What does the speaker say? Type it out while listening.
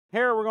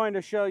Here we're going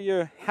to show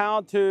you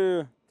how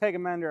to take a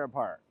mender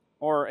apart,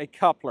 or a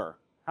coupler,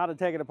 how to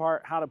take it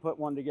apart, how to put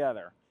one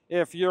together.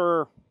 If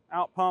you're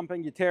out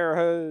pumping, you tear a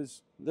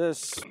hose,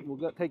 this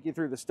will take you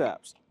through the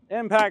steps.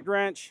 Impact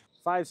wrench,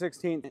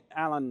 5/16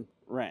 Allen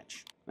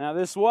wrench. Now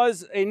this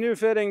was a new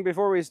fitting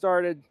before we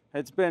started.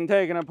 It's been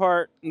taken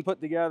apart and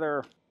put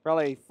together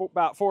probably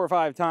about 4 or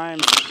 5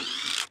 times.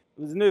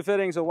 It was a new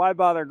fitting, so why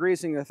bother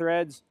greasing the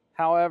threads?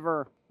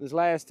 However, this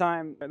last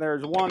time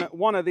there's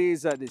one of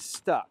these that is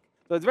stuck.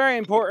 So it's very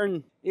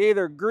important,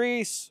 either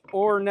grease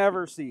or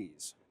never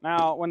seize.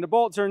 Now, when the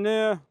bolts are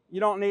new, you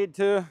don't need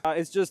to.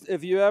 It's just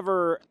if you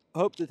ever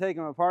hope to take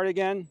them apart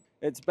again,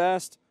 it's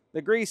best.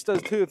 The grease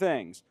does 2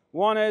 things.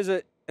 One is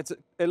it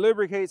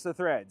lubricates the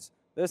threads.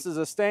 This is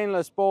a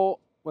stainless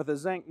bolt with a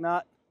zinc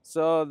nut,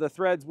 so the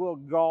threads will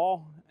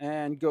gall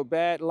and go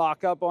bad,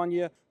 lock up on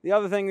you. The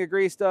other thing the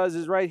grease does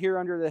is right here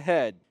under the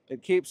head.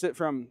 It keeps it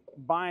from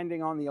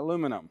binding on the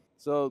aluminum.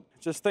 So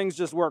things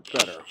just work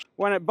better.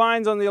 When it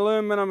binds on the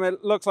aluminum,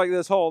 it looks like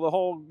this hole. The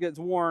hole gets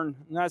worn,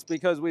 and that's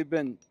because we've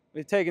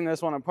taken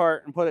this one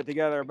apart and put it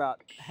together about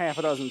half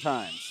a dozen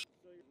times.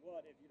 So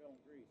what if you don't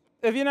grease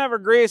them? If you never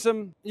grease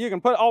them, you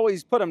can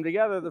always put them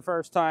together the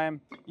first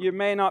time. You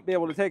may not be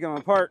able to take them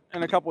apart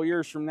in a couple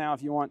years from now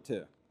if you want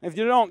to. If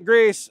you don't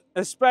grease,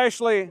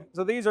 especially,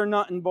 so these are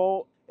nut and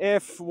bolt.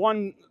 If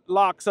one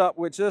locks up,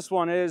 which this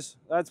one is,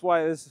 that's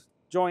why this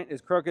joint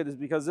is crooked, is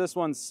because this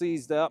one's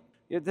seized up.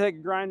 You have to take a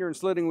grinder and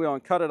slitting wheel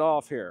and cut it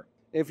off here.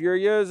 If you're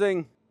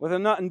using with a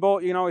nut and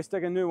bolt, you can always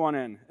stick a new one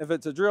in. If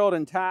it's a drilled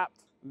and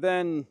tapped,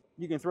 then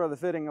you can throw the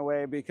fitting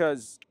away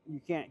because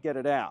you can't get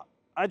it out.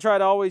 I try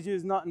to always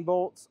use nut and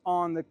bolts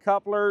on the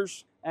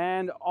couplers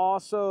and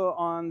also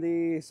on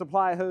the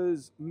supply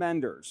hose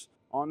menders.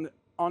 On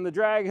the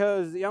drag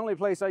hose, the only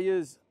place I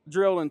use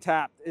drilled and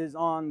tapped is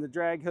on the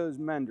drag hose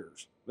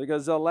menders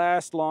because they'll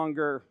last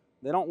longer.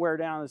 They don't wear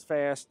down as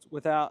fast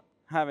without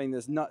having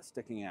this nut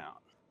sticking out.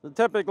 So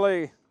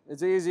typically,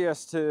 it's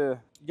easiest to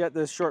get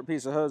this short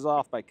piece of hose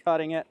off by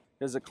cutting it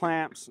because the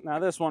clamps, now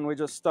this one we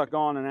just stuck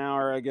on an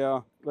hour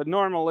ago, but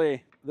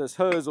normally this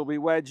hose will be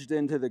wedged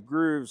into the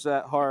grooves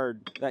that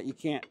hard that you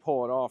can't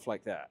pull it off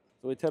like that.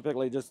 So we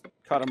typically just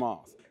cut them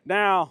off.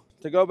 Now,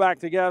 to go back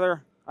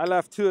together, I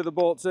left 2 of the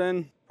bolts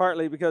in,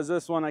 partly because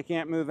this one I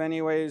can't move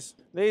anyways.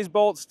 These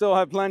bolts still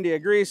have plenty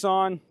of grease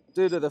on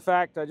due to the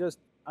fact I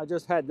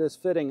just had this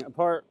fitting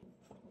apart.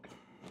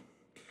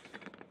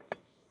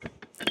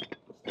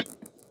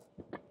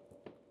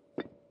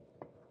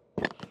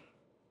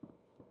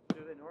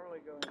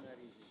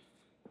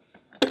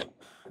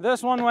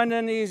 This one went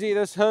in easy.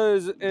 This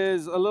hose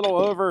is a little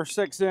over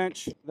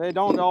 6-inch. They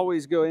don't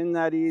always go in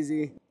that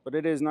easy, but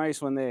it is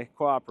nice when they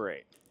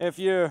cooperate. If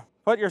you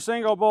put your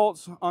single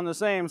bolts on the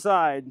same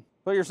side,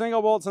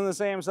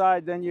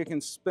 then you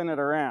can spin it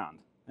around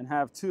and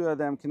have 2 of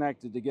them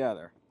connected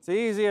together. It's the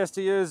easiest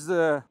to use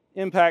the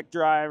impact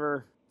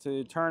driver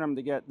to turn them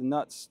to get the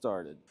nuts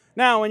started.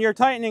 Now, when you're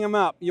tightening them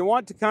up, you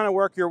want to kind of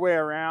work your way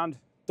around.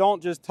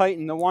 Don't just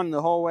tighten the one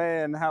the whole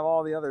way and have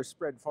all the others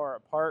spread far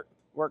apart.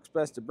 Works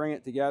best to bring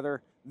it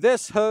together.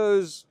 This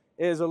hose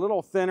is a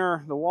little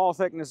thinner. The wall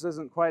thickness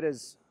isn't quite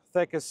as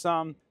thick as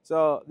some.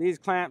 So these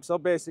clamps, they'll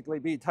basically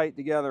be tight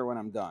together when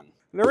I'm done.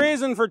 The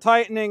reason for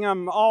tightening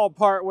them all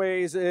part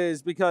ways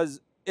is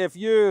because if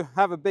you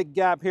have a big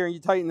gap here and you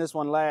tighten this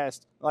one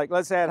last, like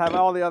let's say I'd have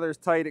all the others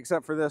tight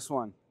except for this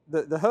one,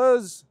 the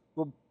hose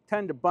will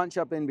tend to bunch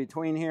up in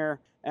between here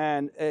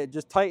and it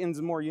just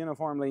tightens more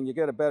uniformly and you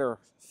get a better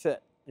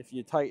fit if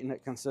you tighten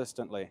it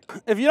consistently.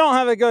 If you don't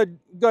have a good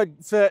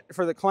fit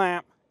for the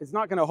clamp, it's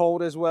not going to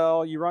hold as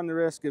well. You run the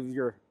risk of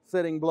your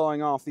fitting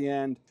blowing off the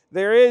end.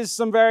 There is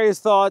some various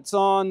thoughts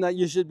on that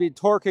you should be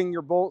torquing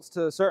your bolts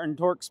to a certain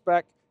torque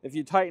spec. If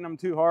you tighten them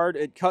too hard,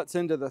 it cuts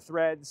into the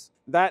threads.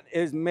 That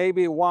is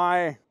maybe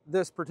why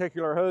this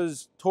particular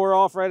hose tore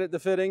off right at the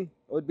fitting.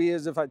 It would be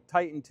as if I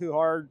tightened too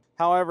hard.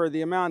 However,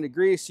 the amount of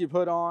grease you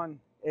put on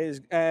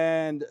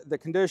and the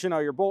condition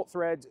of your bolt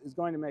threads is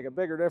going to make a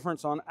bigger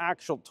difference on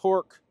actual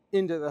torque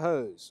into the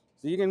hose.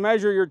 So you can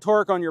measure your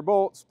torque on your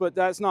bolts, but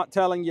that's not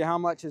telling you how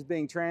much is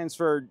being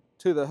transferred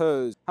to the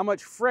hose, how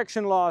much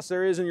friction loss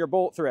there is in your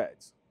bolt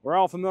threads. We're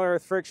all familiar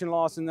with friction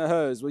loss in the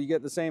hose. Well, you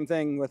get the same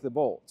thing with the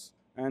bolts,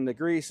 and the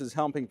grease is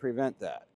helping prevent that.